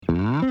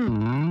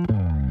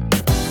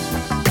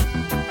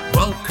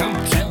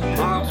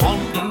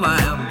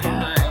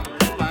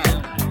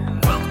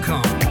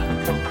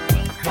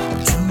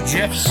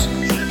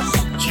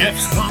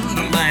Jeff's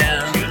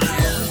Wonderland.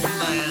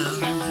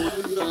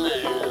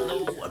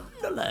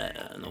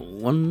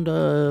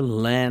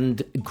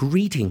 Wonderland.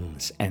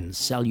 Greetings and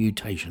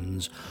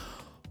salutations,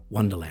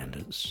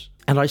 Wonderlanders.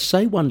 And I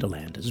say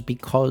Wonderlanders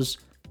because,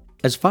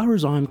 as far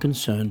as I'm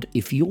concerned,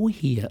 if you're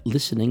here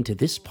listening to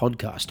this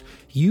podcast,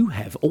 you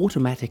have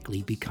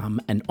automatically become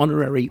an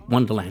honorary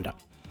Wonderlander,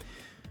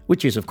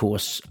 which is, of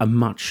course, a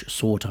much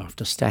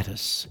sought-after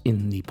status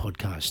in the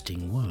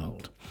podcasting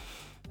world.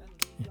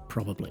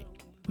 Probably.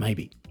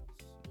 Maybe.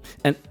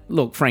 And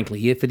look,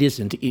 frankly, if it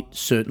isn't, it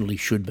certainly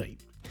should be.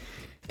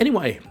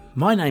 Anyway,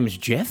 my name is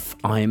Jeff.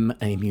 I'm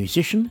a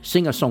musician,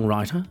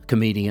 singer-songwriter,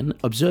 comedian,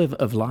 observer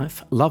of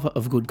life, lover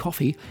of good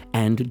coffee,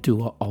 and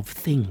doer of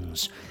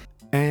things.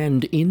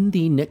 And in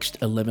the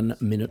next 11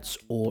 minutes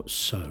or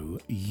so,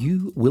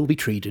 you will be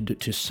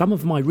treated to some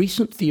of my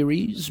recent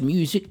theories,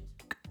 music,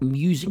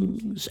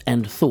 musings,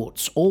 and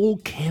thoughts, all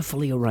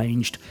carefully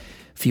arranged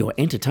for your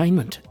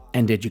entertainment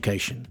and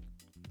education.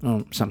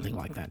 Or something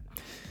like that.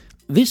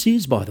 This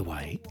is, by the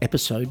way,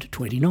 episode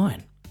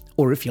 29,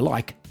 or if you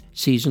like,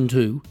 season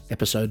 2,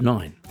 episode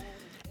 9.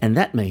 And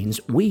that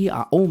means we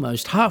are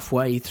almost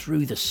halfway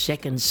through the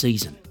second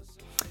season.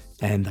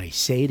 And they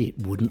said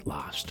it wouldn't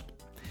last.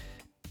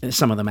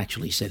 Some of them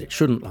actually said it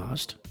shouldn't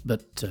last,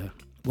 but,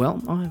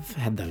 well, I've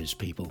had those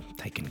people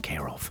taken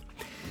care of.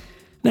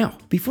 Now,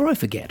 before I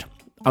forget,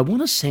 I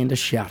want to send a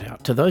shout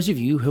out to those of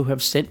you who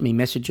have sent me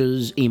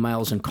messages,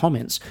 emails, and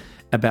comments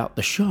about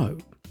the show.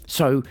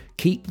 So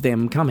keep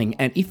them coming,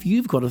 and if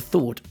you've got a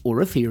thought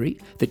or a theory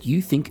that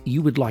you think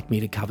you would like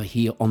me to cover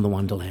here on The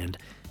Wonderland,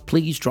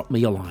 please drop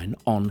me a line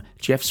on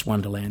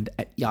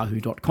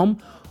jeffswonderland@yahoo.com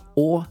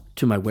or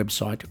to my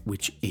website,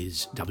 which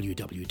is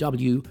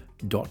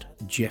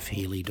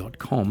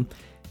www.jeffhealy.com,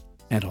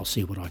 and I'll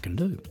see what I can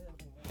do.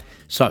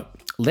 So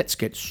let's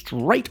get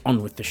straight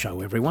on with the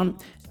show, everyone.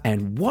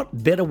 And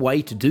what better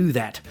way to do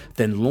that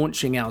than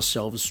launching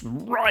ourselves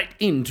right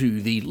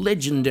into the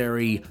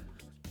legendary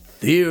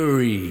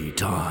Theory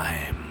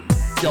Time.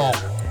 Yo,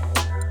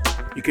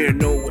 You can't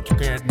know what you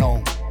can't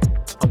know.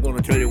 I'm going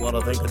to tell you what I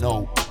think I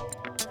know.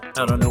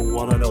 I don't know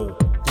what I know.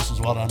 This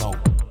is what I know.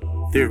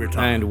 Theory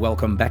Time. And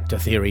welcome back to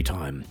Theory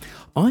Time.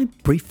 I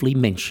briefly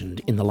mentioned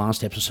in the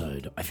last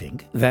episode, I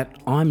think, that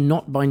I'm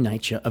not by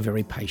nature a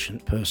very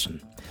patient person,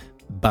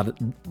 but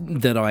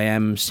that I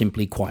am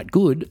simply quite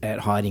good at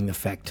hiding the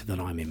fact that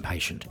I'm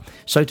impatient.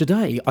 So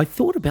today, I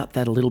thought about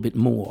that a little bit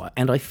more,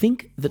 and I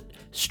think that,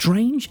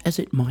 strange as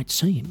it might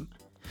seem,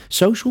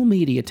 social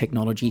media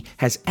technology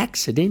has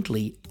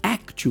actually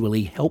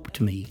helped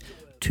me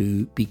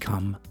to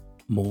become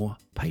more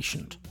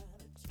patient.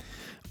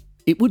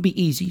 It would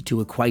be easy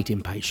to equate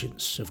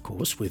impatience, of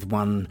course, with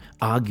one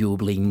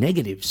arguably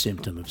negative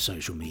symptom of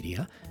social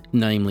media,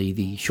 namely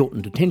the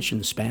shortened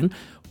attention span.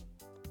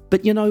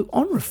 But, you know,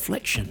 on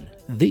reflection,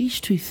 these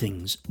two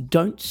things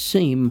don't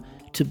seem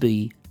to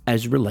be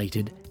as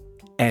related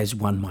as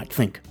one might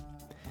think.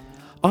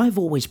 I've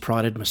always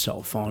prided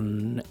myself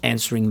on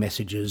answering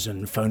messages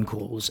and phone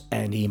calls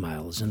and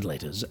emails and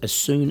letters as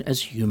soon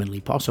as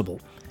humanly possible,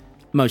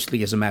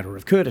 mostly as a matter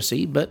of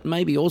courtesy, but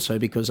maybe also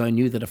because I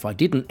knew that if I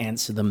didn't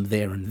answer them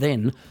there and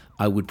then,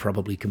 I would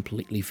probably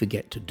completely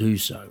forget to do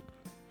so.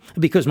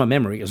 Because my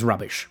memory is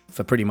rubbish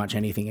for pretty much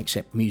anything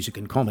except music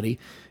and comedy,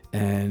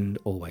 and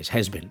always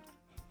has been.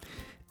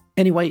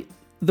 Anyway,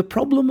 the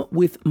problem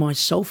with my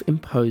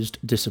self-imposed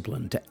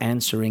discipline to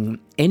answering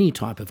any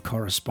type of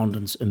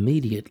correspondence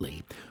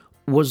immediately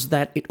was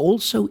that it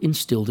also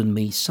instilled in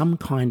me some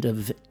kind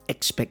of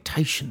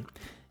expectation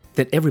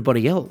that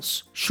everybody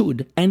else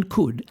should and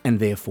could and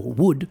therefore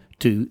would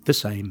do the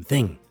same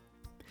thing.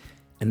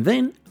 And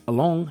then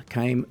along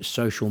came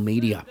social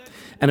media.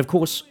 And of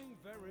course,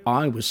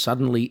 I was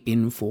suddenly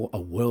in for a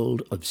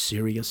world of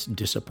serious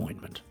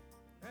disappointment.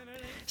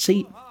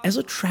 See, as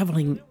a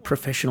travelling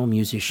professional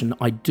musician,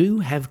 I do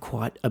have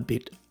quite a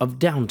bit of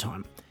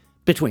downtime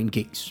between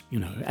gigs, you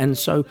know, and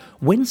so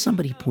when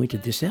somebody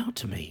pointed this out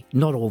to me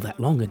not all that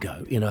long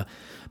ago, in a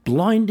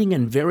blinding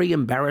and very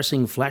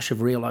embarrassing flash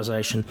of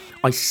realisation,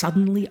 I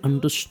suddenly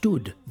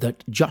understood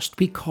that just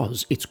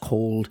because it's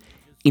called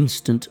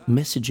instant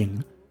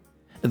messaging,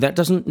 that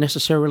doesn't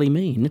necessarily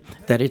mean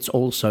that it's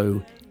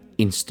also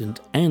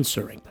instant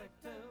answering.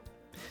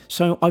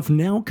 So I've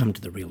now come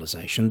to the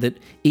realisation that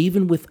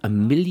even with a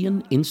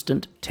million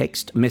instant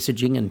text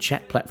messaging and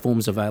chat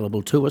platforms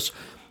available to us,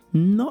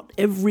 not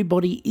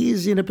everybody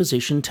is in a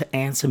position to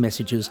answer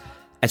messages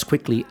as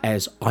quickly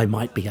as I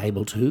might be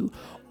able to,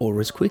 or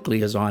as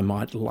quickly as I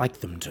might like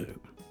them to.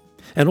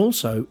 And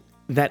also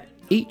that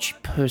each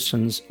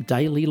person's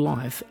daily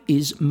life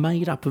is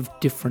made up of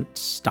different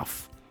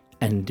stuff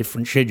and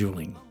different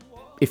scheduling,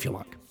 if you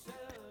like.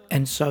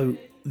 And so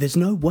there's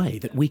no way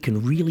that we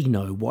can really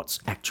know what's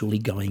actually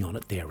going on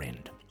at their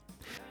end.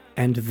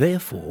 And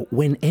therefore,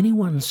 when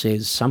anyone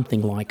says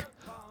something like,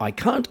 "I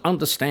can't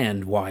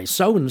understand why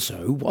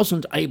so-and-so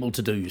wasn't able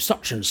to do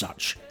such and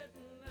such,"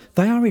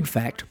 they are in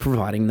fact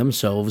providing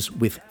themselves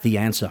with the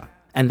answer,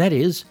 and that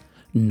is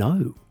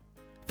no.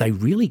 they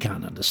really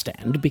can't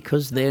understand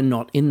because they're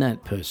not in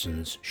that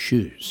person's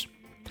shoes.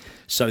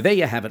 So there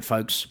you have it,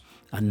 folks.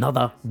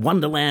 Another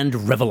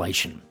Wonderland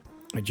revelation.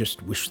 I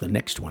just wish the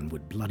next one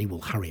would bloody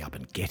well hurry up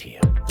and get here.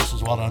 This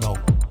is what I know.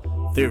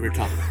 Theory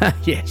time.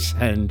 Yes,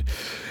 and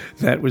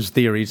that was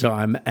Theory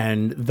Time.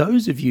 And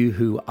those of you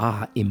who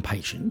are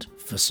impatient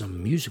for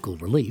some musical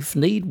relief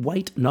need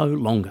wait no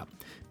longer,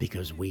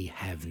 because we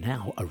have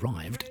now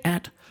arrived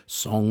at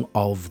Song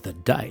of the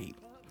Day.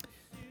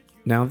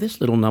 Now, this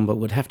little number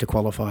would have to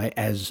qualify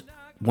as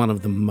one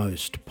of the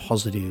most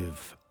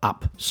positive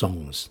up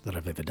songs that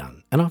I've ever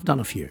done, and I've done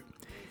a few.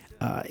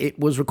 It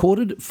was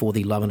recorded for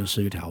the Love in a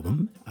Suit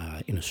album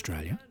in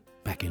Australia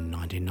back in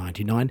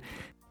 1999.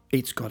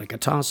 It's got a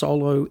guitar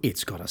solo,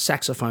 it's got a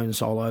saxophone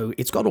solo,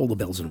 it's got all the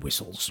bells and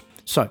whistles.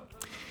 So,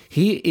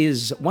 here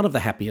is one of the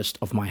happiest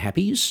of my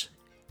happies,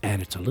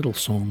 and it's a little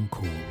song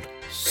called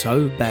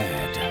So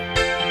Bad.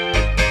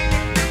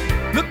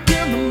 Look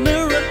in the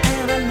mirror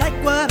and I like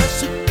what I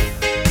see.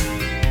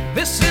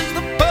 This is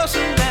the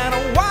person that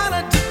I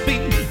wanted to be.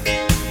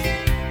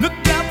 Look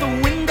out the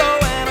window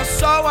and I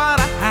saw what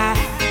I had.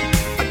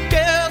 I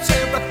guess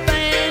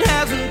everything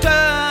hasn't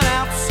turned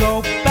out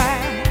so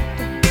bad.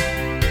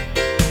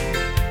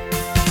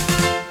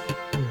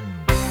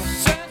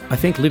 I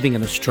think living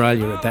in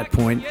Australia at that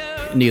point,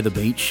 near the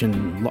beach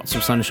and lots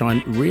of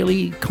sunshine,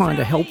 really kind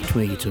of helped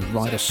me to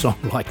write a song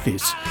like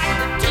this.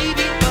 TV,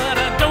 but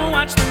I don't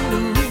watch the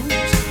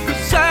news,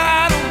 'cause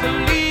I don't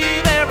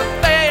believe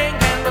everything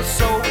can be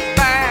so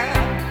bad.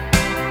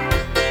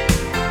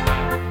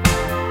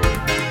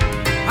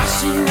 I've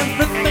seen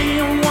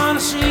everything I wanna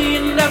see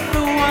and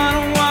everyone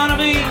I wanna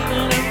be,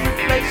 and every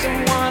place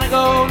I wanna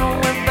go, know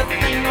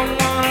everything I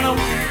wanna know.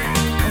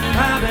 I'm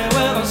happy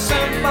with the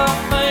simple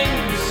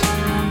things.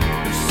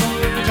 The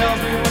song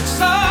tells me what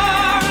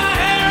song I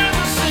hear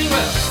to sing.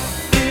 Well,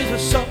 is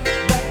it so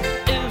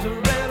bad? Is it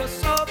really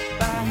so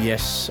bad?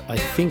 Yes, I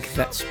think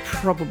that's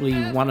probably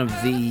one of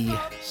the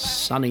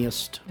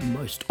sunniest,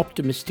 most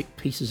optimistic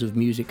pieces of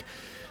music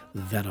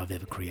that I've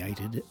ever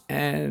created.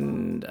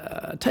 And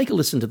take a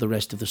listen to the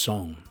rest of the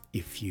song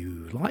if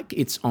you like.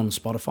 It's on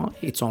Spotify,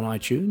 it's on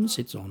iTunes,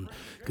 it's on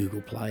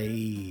Google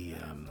Play,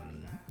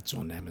 it's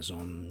on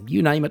Amazon,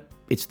 you name it,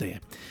 it's there,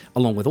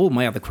 along with all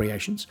my other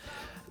creations.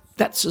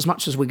 That's as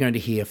much as we're going to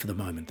hear for the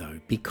moment, though,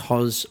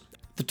 because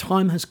the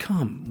time has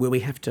come where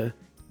we have to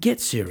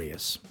get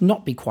serious,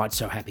 not be quite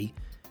so happy,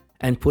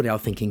 and put our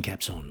thinking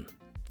caps on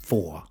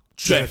for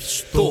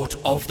Jeff's Thought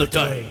of the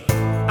Day.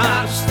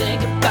 I was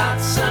thinking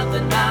about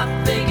something,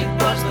 I think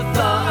it was the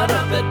thought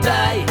of the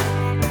day.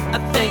 I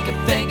think it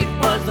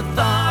was the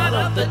thought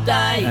of the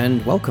day.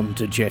 And welcome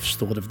to Jeff's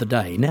Thought of the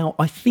Day. Now,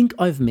 I think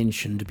I've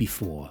mentioned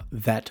before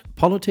that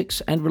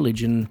politics and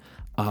religion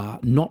are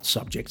not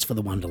subjects for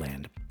the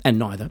Wonderland, and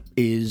neither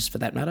is, for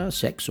that matter,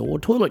 sex or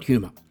toilet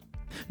humour.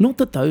 Not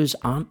that those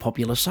aren't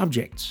popular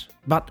subjects,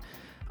 but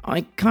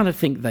I kind of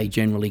think they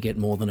generally get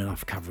more than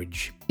enough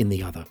coverage in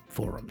the other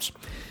forums.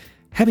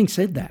 Having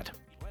said that,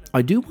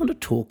 I do want to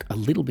talk a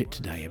little bit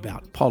today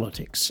about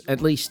politics,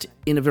 at least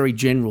in a very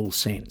general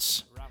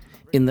sense,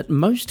 in that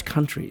most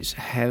countries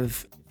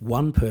have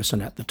one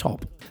person at the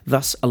top,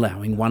 thus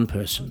allowing one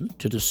person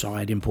to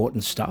decide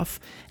important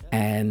stuff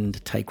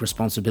and take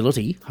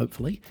responsibility,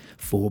 hopefully,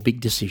 for big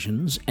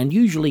decisions, and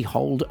usually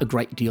hold a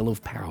great deal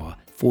of power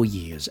for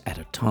years at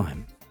a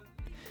time.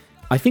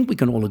 I think we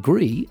can all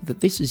agree that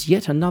this is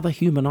yet another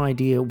human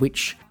idea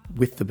which,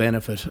 with the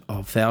benefit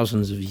of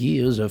thousands of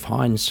years of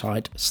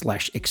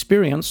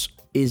hindsight/experience,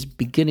 is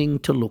beginning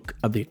to look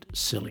a bit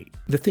silly.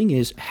 The thing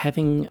is,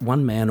 having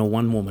one man or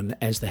one woman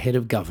as the head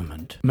of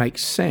government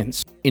makes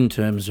sense in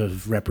terms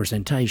of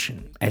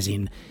representation, as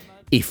in,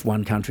 if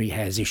one country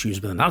has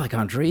issues with another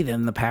country,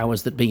 then the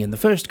powers that be in the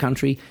first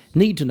country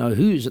need to know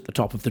who's at the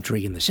top of the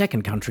tree in the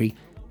second country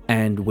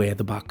and where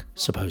the buck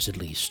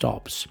supposedly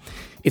stops.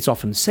 It's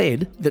often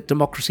said that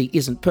democracy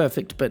isn't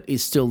perfect, but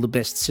is still the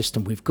best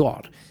system we've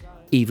got,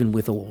 even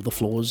with all the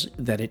flaws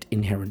that it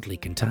inherently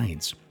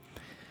contains.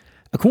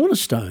 A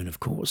cornerstone, of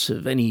course,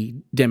 of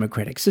any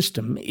democratic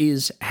system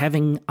is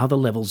having other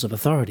levels of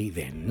authority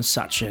then,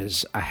 such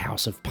as a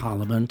House of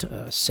Parliament,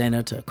 a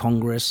Senate, a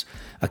Congress,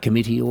 a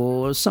committee,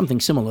 or something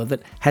similar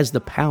that has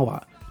the power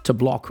to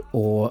block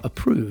or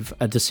approve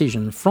a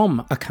decision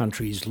from a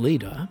country's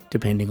leader,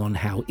 depending on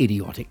how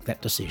idiotic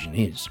that decision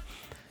is.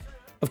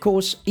 Of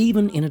course,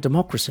 even in a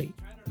democracy,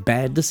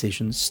 bad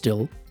decisions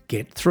still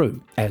get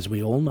through, as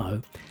we all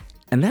know,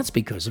 and that's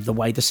because of the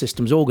way the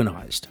system's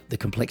organised, the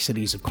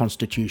complexities of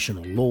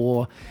constitutional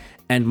law,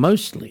 and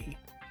mostly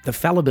the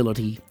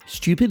fallibility,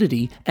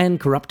 stupidity, and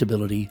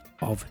corruptibility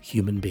of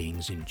human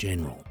beings in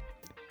general.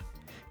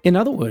 In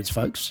other words,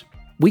 folks,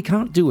 we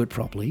can't do it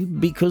properly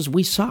because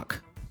we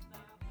suck.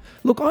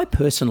 Look, I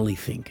personally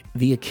think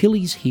the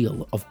Achilles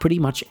heel of pretty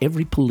much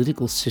every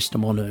political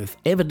system on earth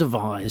ever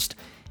devised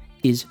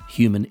is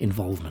human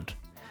involvement.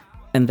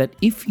 And that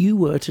if you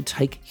were to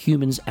take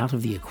humans out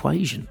of the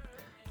equation,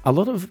 a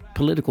lot of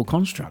political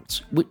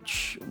constructs,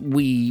 which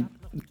we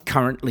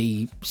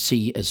currently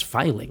see as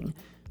failing,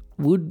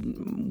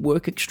 would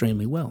work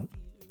extremely well.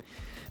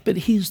 But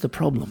here's the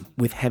problem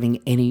with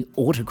having any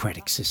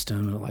autocratic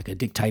system, like a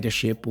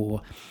dictatorship,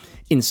 or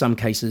in some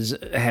cases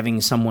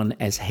having someone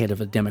as head of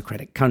a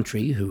democratic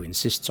country who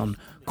insists on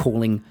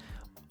calling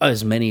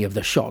as many of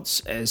the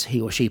shots as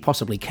he or she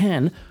possibly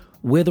can,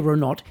 whether or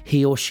not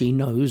he or she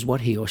knows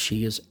what he or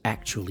she is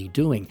actually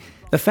doing.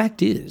 The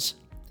fact is,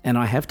 and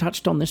I have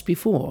touched on this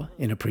before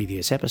in a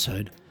previous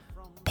episode,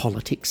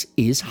 politics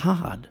is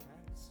hard.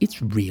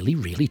 It's really,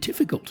 really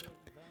difficult.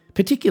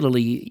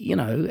 Particularly,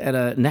 at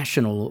a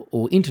national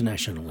or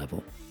international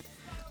level.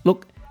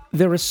 Look,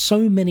 there are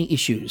so many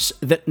issues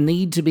that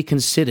need to be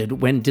considered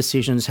when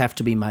decisions have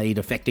to be made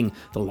affecting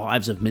the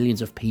lives of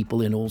millions of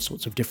people in all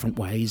sorts of different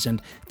ways,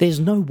 and there's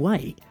no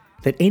way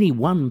that any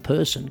one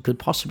person could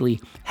possibly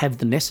have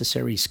the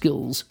necessary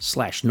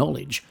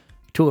skills/knowledge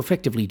to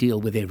effectively deal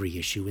with every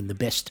issue in the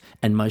best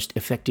and most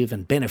effective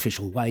and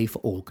beneficial way for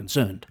all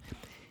concerned.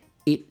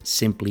 It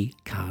simply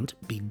can't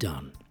be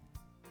done.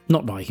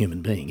 Not by a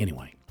human being,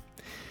 anyway.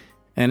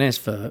 And as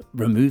for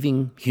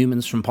removing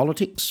humans from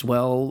politics,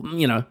 well,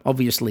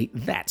 obviously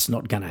that's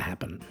not going to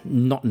happen.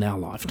 Not in our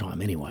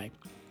lifetime, anyway.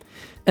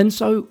 And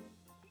so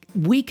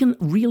we can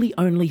really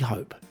only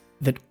hope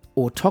that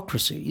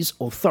autocracies,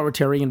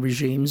 authoritarian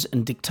regimes,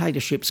 and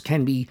dictatorships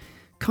can be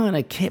kind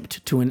of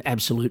kept to an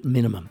absolute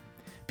minimum.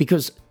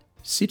 Because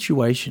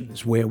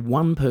situations where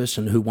one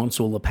person who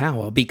wants all the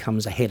power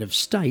becomes a head of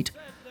state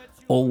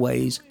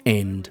always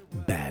end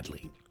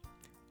badly.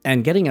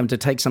 And getting him to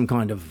take some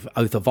kind of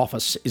oath of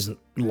office isn't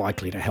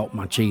likely to help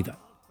much either.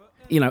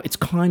 It's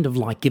kind of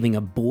like giving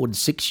a bored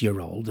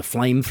 6-year-old a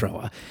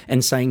flamethrower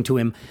and saying to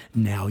him,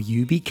 "Now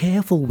you be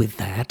careful with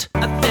that."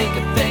 I think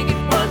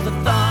it was the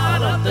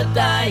thought of the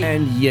day.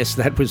 And yes,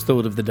 that was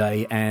thought of the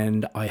day,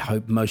 and I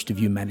hope most of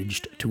you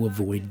managed to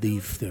avoid the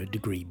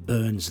third-degree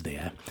burns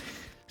there.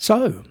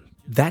 So,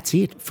 that's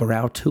it for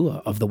our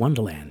tour of the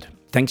Wonderland.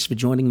 Thanks for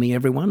joining me,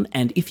 everyone,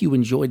 and if you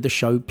enjoyed the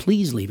show,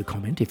 please leave a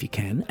comment if you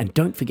can, and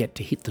don't forget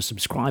to hit the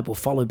subscribe or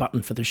follow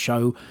button for the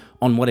show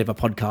on whatever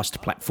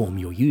podcast platform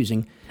you're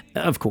using,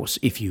 of course,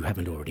 if you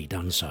haven't already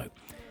done so.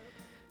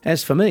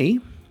 As for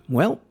me,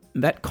 well,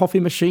 that coffee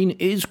machine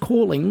is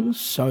calling,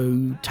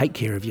 so take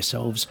care of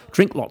yourselves,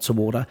 drink lots of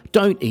water,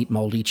 don't eat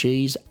mouldy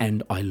cheese,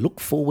 and I look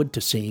forward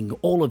to seeing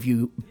all of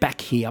you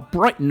back here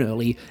bright and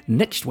early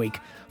next week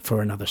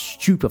for another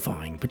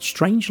stupefying but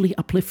strangely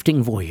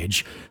uplifting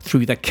voyage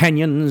through the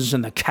canyons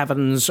and the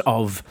caverns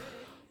of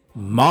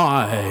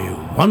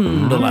my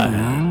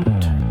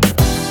Wonderland.